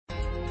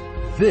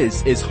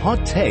This is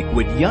Hot Tech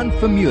with Jan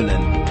Vermeulen.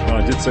 Well,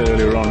 I did say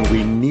earlier on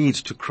we need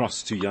to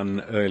cross to Jan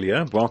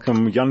earlier.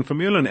 Welcome, Jan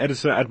Vermeulen,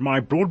 editor at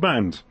My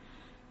Broadband.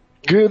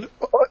 Good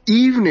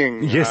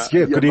evening. Yes,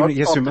 good evening.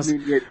 Yes, we must.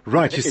 Yet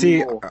Right, you see,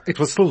 anymore. it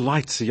was still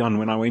light, Jan,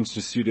 when I went to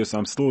the studio, so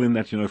I'm still in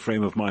that,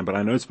 frame of mind, but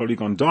I know it's probably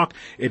gone dark.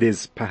 It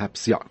is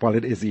perhaps,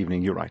 it is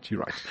evening. You're right.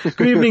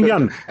 Good evening,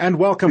 Jan, and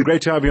welcome.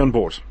 Great to have you on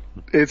board.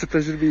 It's a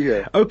pleasure to be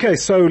here. Okay,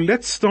 so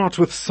let's start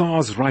with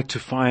SARS' right to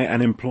fire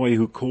an employee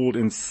who called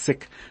in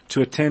sick to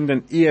attend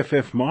an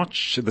EFF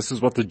march. This is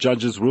what the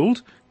judges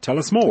ruled. Tell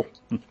us more.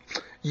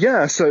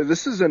 Yeah, so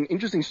this is an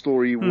interesting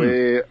story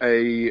where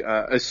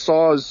a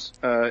SARS,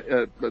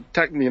 an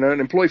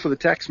employee for the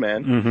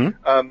taxman,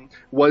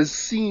 was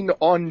seen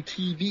on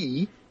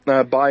TV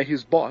by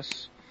his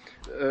boss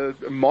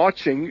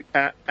marching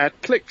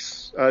at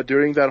Clicks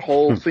during that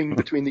whole thing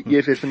between the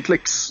EFF and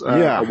Clicks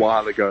a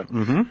while ago,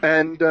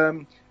 and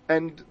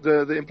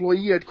the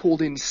employee had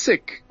called in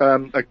sick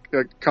a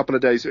couple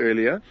of days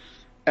earlier,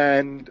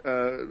 and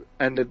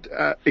had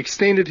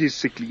extended his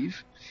sick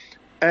leave.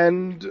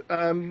 And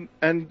the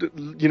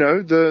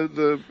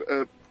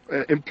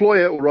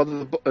employer, or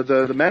rather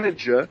the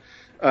manager,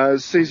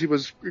 says he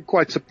was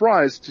quite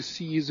surprised to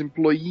see his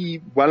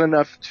employee well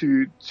enough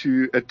to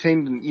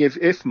attend an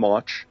EFF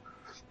march.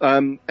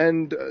 There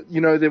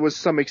was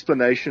some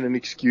explanation and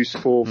excuse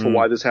for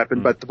why this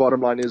happened, but the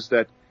bottom line is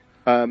that,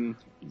 the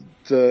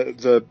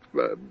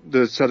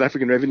South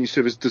African Revenue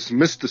Service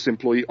dismissed this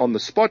employee on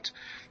the spot.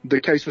 The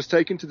case was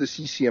taken to the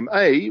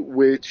CCMA,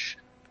 which,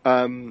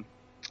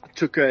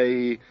 took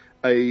a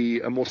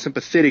more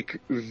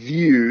sympathetic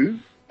view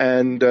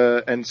and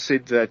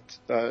said that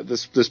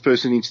this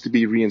person needs to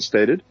be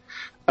reinstated.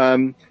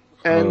 The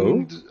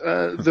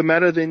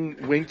matter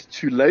then went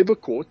to Labour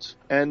Court,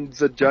 and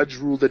the judge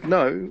ruled that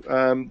no,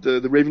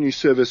 the Revenue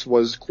Service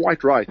was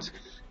quite right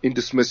in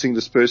dismissing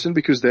this person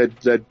because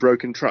they'd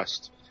broken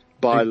trust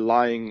by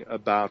lying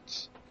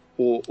about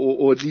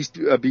or at least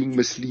being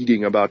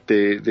misleading about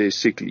their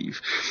sick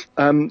leave.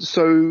 I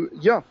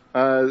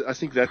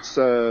think that's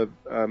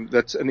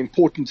an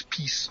important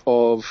piece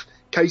of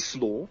case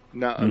law,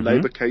 now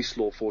Labour case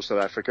law for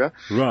South Africa.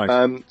 Right.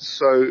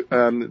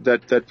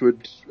 That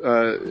would,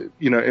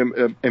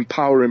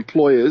 empower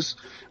employers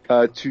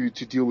to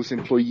deal with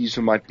employees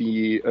who might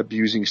be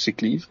abusing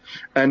sick leave,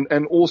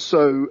 and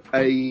also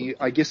a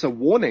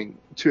warning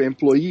to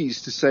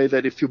employees to say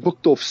that if you're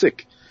booked off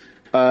sick,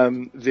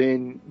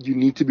 then you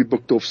need to be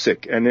booked off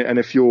sick. And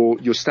if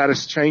your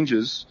status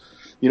changes,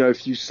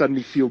 if you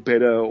suddenly feel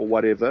better or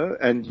whatever,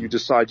 and you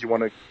decide you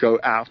want to go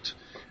out,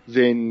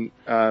 then,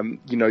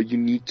 you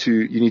need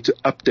to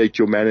update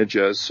your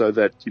manager so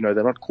that,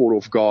 they're not caught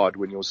off guard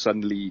when you're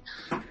suddenly,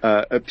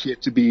 appear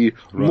to be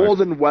more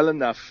than well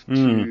enough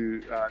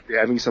to, be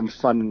having some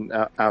fun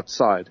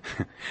outside.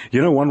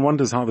 One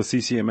wonders how the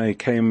CCMA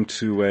came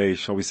to a,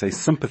 shall we say,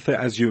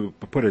 as you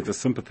put it, a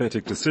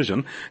sympathetic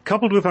decision,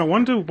 coupled with, I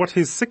wonder what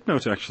his sick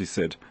note actually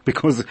said.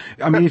 Because,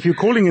 if you're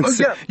calling it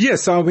sick,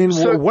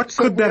 what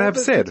could that have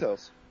said?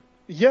 Details.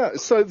 Yeah,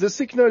 so the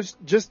sick note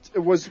just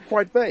was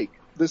quite vague.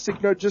 The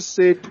sick note just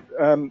said,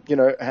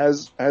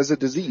 has a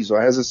disease or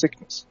has a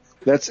sickness.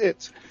 That's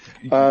it.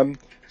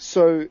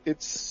 So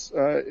it's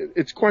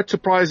quite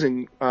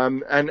surprising.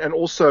 And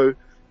also,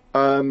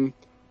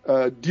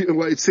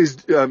 it says,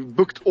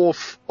 booked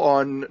off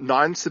on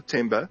 9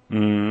 September,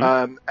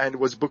 and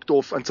was booked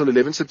off until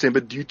 11 September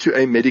due to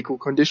a medical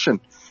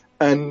condition.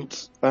 And,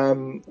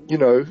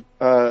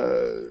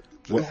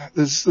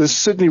 this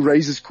certainly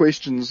raises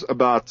questions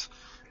about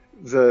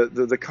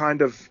the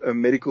kind of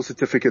medical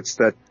certificates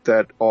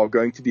that are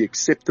going to be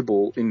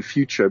acceptable in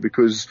future,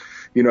 because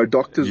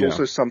doctors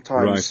also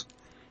sometimes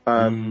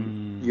are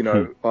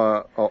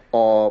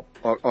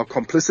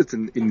complicit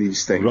in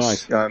these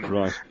things,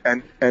 right.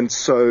 And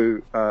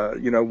so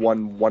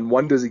one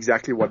wonders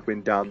exactly what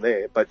went down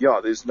there, but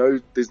there's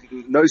no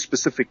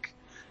specific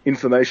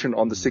information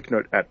on the sick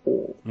note at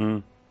all.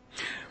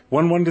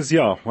 One wonders,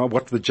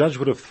 what the judge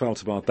would have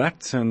felt about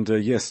that, and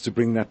yes, to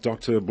bring that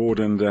doctor aboard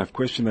and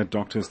question that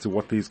doctor as to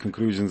what these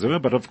conclusions are.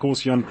 But of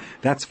course, Jan,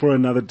 that's for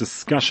another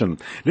discussion.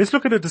 Let's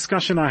look at a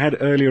discussion I had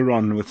earlier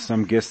on with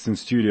some guests in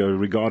studio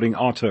regarding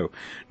auto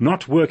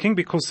not working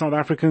because South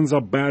Africans are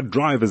bad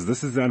drivers.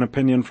 This is an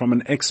opinion from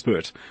an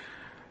expert.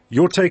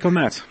 Your take on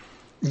that?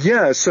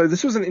 Yeah, so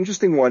this was an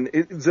interesting one.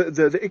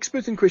 The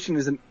expert in question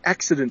is an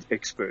accident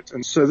expert,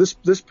 and so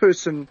this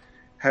person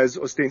has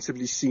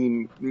ostensibly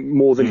seen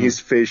more than his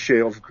fair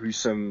share of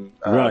gruesome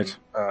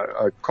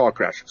car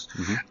crashes.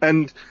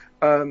 And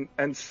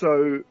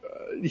so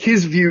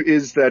his view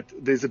is that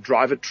there's a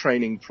driver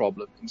training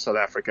problem in South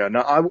Africa.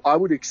 Now I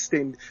would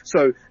extend,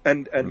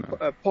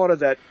 part of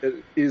that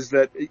is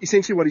that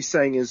essentially what he's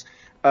saying is,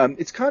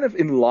 it's kind of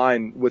in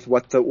line with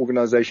what the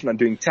Organization on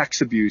Doing Tax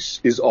Abuse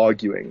is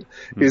arguing,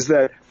 is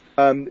that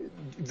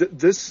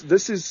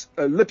this is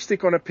a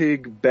lipstick on a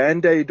pig,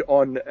 Band-Aid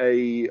on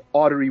a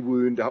artery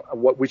wound,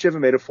 whichever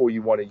metaphor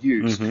you want to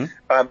use.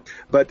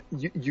 But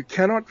you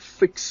cannot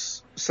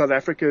fix South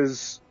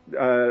Africa's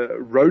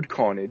road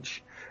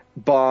carnage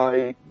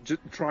by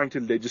trying to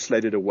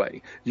legislate it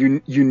away.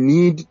 You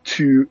need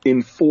to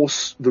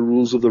enforce the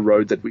rules of the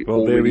road that we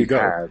already there we go.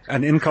 have.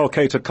 And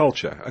inculcate a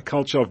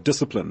culture of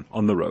discipline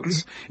on the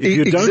roads.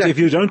 If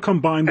you don't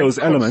combine those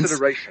elements,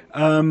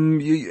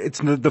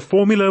 the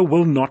formula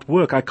will not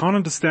work. I can't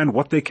understand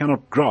what they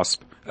cannot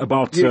grasp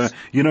about,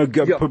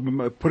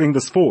 putting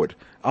this forward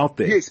out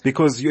there. Yes.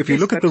 Because if you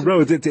look at the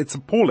roads, it's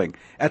appalling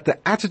at the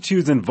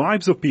attitudes and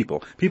vibes of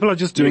people. People are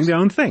just doing their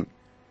own thing.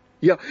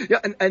 Yeah,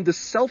 and the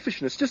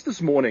selfishness, just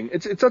this morning,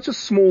 it's such a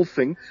small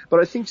thing, but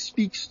I think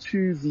speaks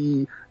to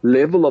the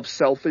level of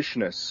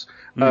selfishness,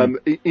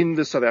 in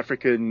the South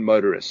African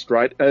motorist,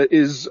 right?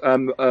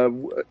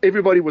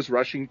 Everybody was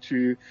rushing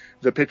to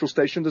the petrol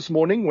station this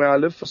morning where I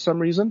live for some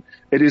reason.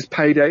 It is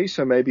payday,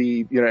 so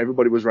maybe,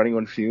 everybody was running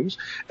on fumes.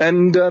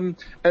 And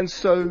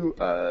so,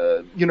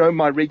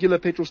 my regular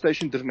petrol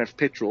station didn't have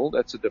petrol.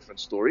 That's a different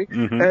story.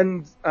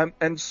 Mm-hmm.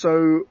 And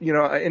so,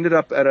 I ended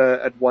up at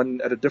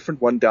a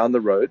different one down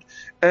the road,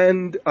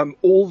 and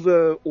all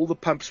the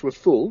pumps were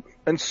full,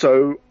 and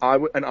so I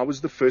was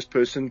the first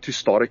person to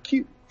start a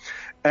queue.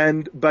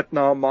 But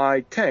now my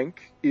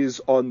tank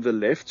is on the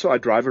left, so I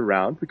drive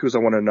around because I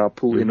want to now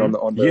pull in on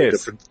a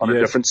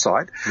different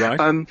side.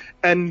 Right.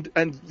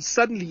 And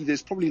suddenly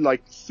there's probably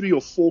like 3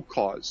 or 4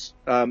 cars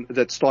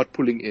that start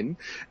pulling in,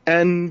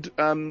 and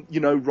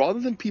rather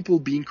than people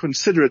being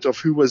considerate of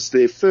who was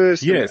there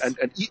first,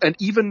 and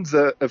even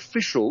the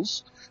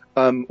officials,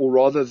 or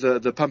rather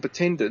the pump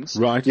attendants,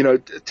 right,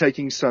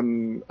 taking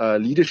some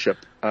leadership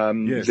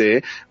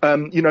there,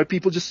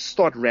 people just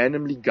start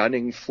randomly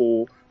gunning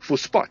for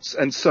spots.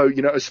 And so,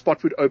 a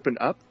spot would open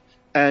up,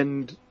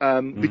 and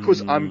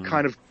because I'm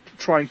kind of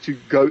trying to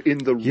go in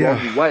the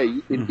wrong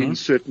way in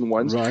certain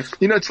ones, right,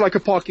 it's like a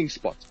parking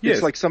spot. Yes.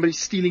 It's like somebody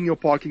stealing your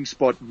parking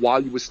spot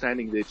while you were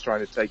standing there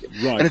trying to take it.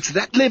 Right. And it's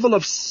that level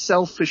of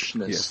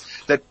selfishness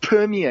that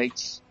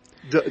permeates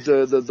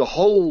the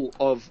whole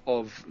of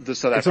the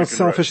South African It's not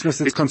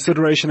selfishness, road. it's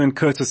consideration and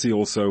courtesy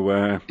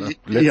also.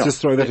 Let's just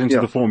throw that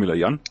into the formula,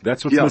 Jan.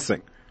 That's what's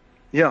missing.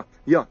 Yeah,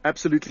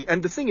 absolutely.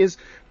 And the thing is,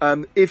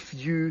 if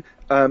you,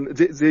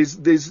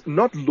 there's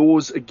not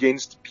laws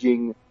against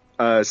being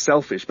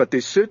selfish, but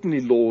there's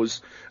certainly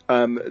laws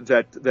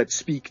that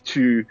speak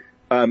to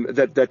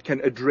that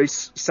can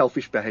address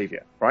selfish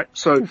behavior, right?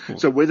 So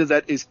whether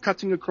that is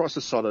cutting across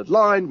a solid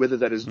line, whether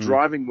that is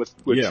driving with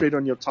tread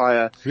on your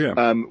tire,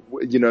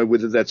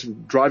 whether that's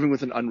driving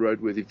with an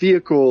unroadworthy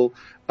vehicle,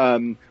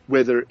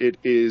 whether it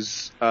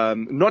is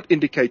not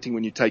indicating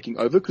when you're taking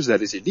over, because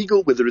that is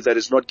illegal, whether that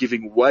is not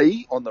giving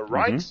way on the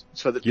right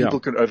so that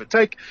people can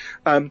overtake.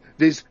 I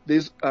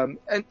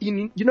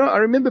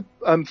remember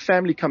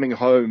family coming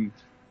home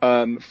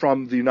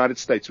from the United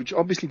States, which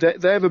obviously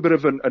they have a bit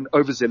of an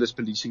overzealous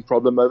policing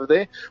problem over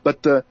there.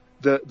 But the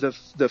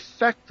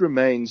fact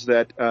remains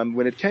that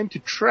when it came to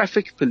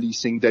traffic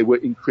policing, they were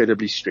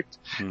incredibly strict.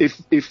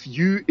 If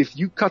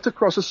you cut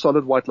across a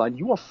solid white line,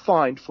 you are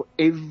fined for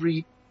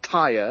every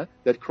tire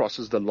that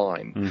crosses the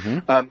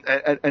line,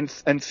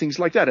 and things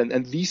like that.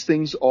 And these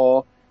things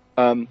are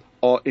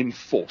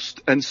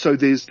enforced. And so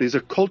there's a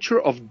culture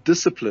of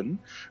discipline,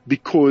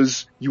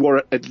 because you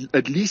are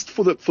at least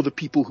for the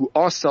people who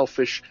are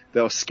selfish, they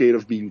are scared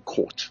of being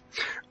caught.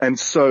 And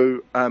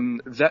so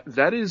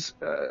that is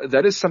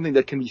something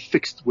that can be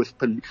fixed with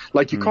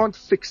you can't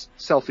fix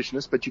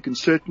selfishness, but you can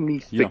certainly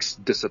fix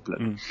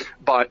discipline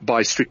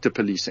by stricter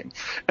policing.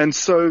 And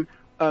so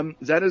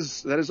that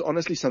is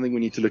honestly something we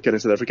need to look at in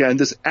South Africa. And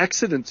this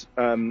accident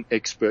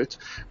expert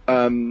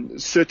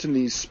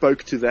certainly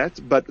spoke to that.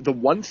 But the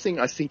one thing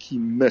I think he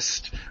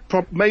missed,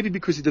 maybe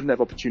because he didn't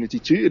have opportunity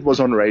to, it was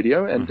on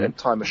radio and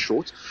time is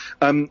short,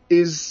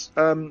 is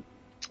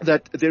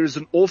that there is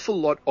an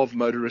awful lot of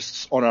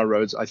motorists on our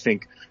roads, I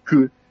think,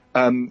 who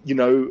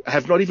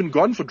have not even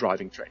gone for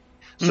driving training.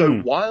 So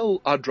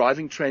while our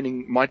driving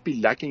training might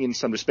be lacking in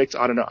some respects,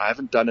 I don't know, I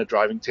haven't done a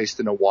driving test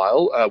in a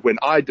while. When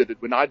I did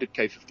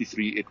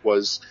K53, it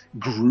was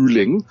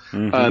grueling.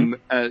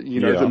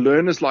 The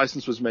learner's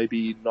license was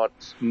maybe not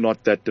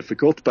that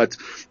difficult, but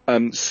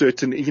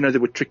certainly, there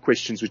were trick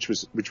questions which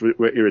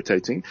were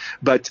irritating.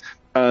 But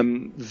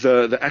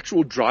the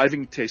actual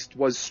driving test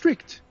was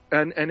strict.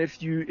 And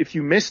if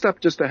you messed up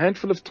just a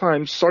handful of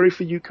times, sorry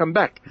for you, come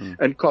back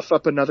and cough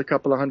up another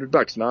couple of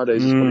 $100.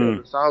 Nowadays it's probably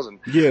over 1,000.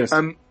 Yes.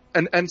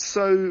 And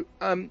so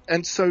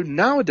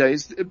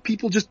nowadays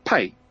people just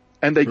pay,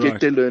 and they get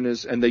their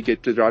learners and they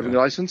get their driving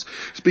license.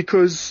 It's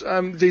because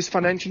there's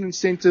financial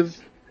incentive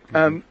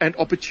and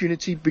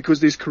opportunity,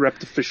 because there's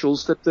corrupt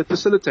officials that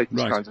facilitate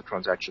these kinds of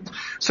transactions.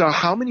 So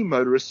how many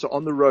motorists are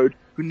on the road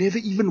who never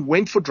even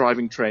went for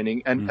driving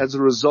training, and as a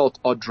result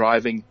are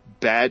driving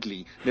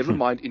badly, never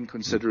mind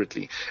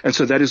inconsiderately. And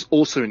so that is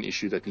also an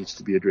issue that needs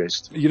to be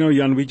addressed. You know,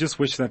 Jan, we just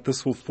wish that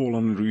this will fall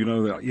on,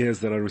 the ears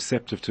that are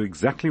receptive to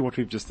exactly what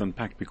we've just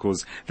unpacked,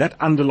 because that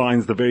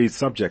underlines the very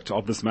subject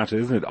of this matter,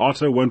 isn't it?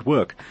 Auto won't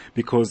work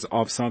because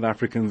of South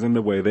Africans and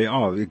the way they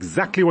are.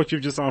 Exactly what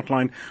you've just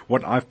outlined,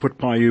 what I've put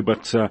by you,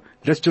 but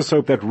let's just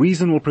hope that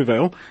reason will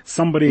prevail.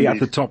 Somebody at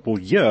the top will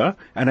hear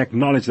and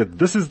acknowledge that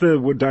this is the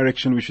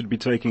direction we should be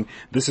taking.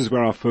 This is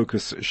where our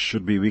focus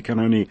should be. We can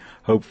only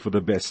hope for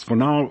the best. For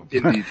now,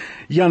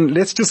 Jan,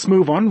 let's just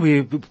move on.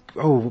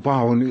 Oh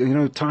wow,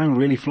 time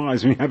really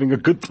flies when you're having a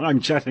good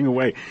time chatting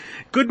away.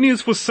 Good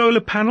news for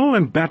solar panel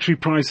and battery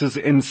prices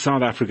in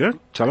South Africa.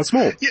 Tell us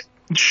more. Yeah.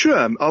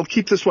 Sure, I'll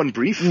keep this one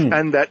brief,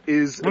 and that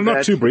is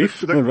not too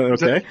brief.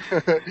 Okay.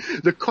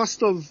 The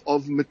cost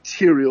of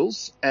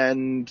materials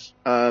and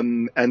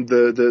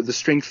the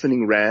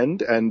strengthening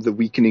rand and the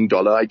weakening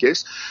dollar, I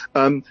guess,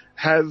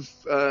 have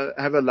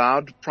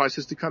allowed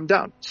prices to come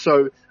down.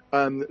 So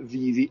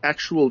the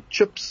actual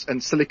chips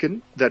and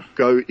silicon that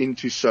go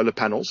into solar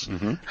panels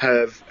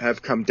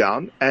have come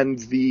down, and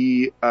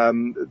the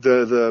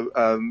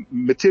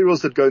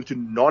materials that go into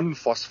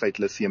non-phosphate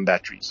lithium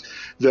batteries,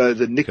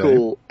 the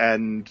nickel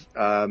and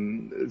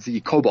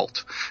the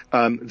cobalt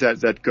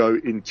that go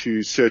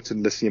into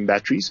certain lithium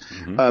batteries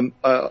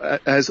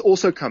has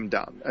also come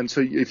down. And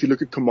so if you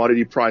look at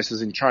commodity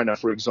prices in China,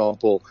 for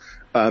example,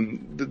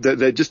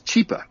 they're just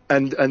cheaper,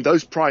 and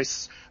those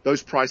prices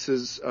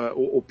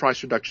or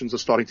price reductions are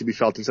starting to be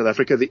felt in South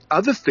Africa. The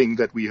other thing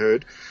that we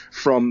heard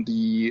from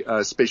the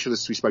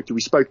specialists we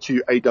spoke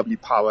to AW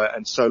Power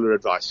and Solar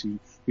Advice, who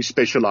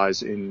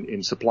specialize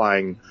in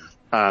supplying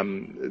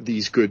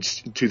these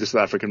goods to the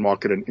South African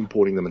market and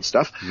importing them and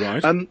stuff.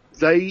 Right.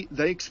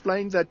 They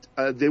explained that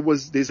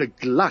there's a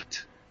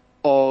glut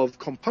of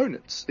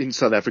components in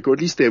South Africa, or at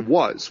least there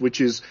was,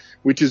 which is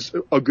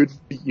a good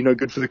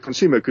for the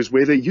consumer, because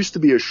where there used to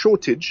be a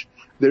shortage,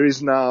 there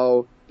is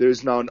now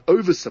an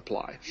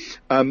oversupply,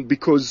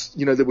 because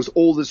there was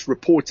all this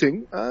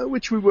reporting,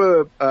 which we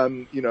were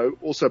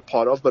also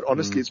part of, but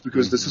honestly it's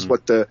because this is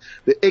what the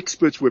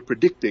experts were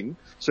predicting.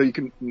 So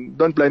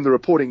don't blame the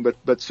reporting,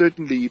 but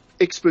certainly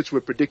experts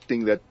were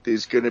predicting that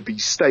there's going to be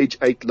stage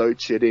 8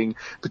 load shedding,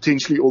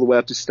 potentially all the way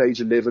up to stage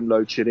 11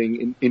 load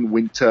shedding in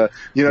winter.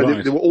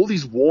 Right. There were all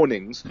these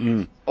warnings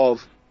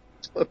of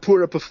a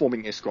poorer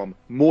performing Eskom,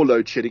 more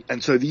load shedding,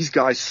 and so these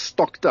guys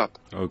stocked up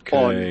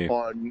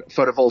on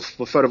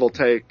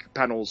photovoltaic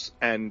panels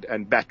and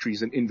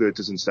batteries and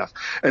inverters and stuff.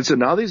 And so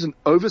now there's an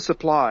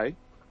oversupply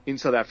in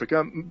South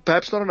Africa,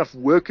 perhaps not enough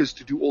workers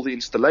to do all the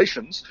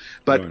installations,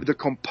 but the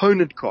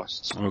component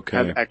costs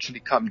have actually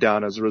come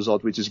down as a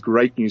result, which is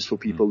great news for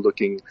people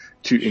looking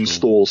to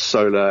install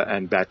solar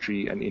and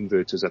battery and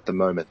inverters at the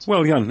moment.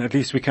 Well, Jan, at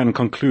least we can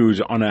conclude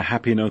on a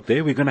happy note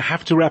there. We're going to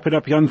have to wrap it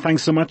up. Jan,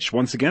 thanks so much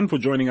once again for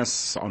joining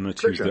us on a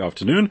Tuesday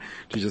afternoon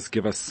to just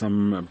give us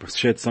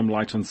shed some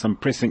light on some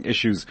pressing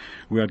issues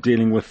we are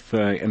dealing with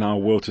in our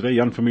world today.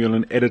 Jan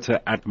Vermeulen,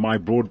 editor at My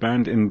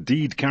Broadband.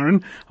 Indeed,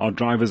 Karen, our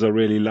drivers are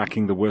really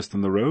lacking the worst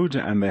on the road,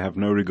 and they have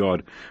no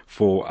regard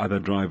for other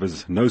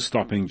drivers. No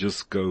stopping,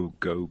 just go,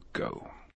 go, go.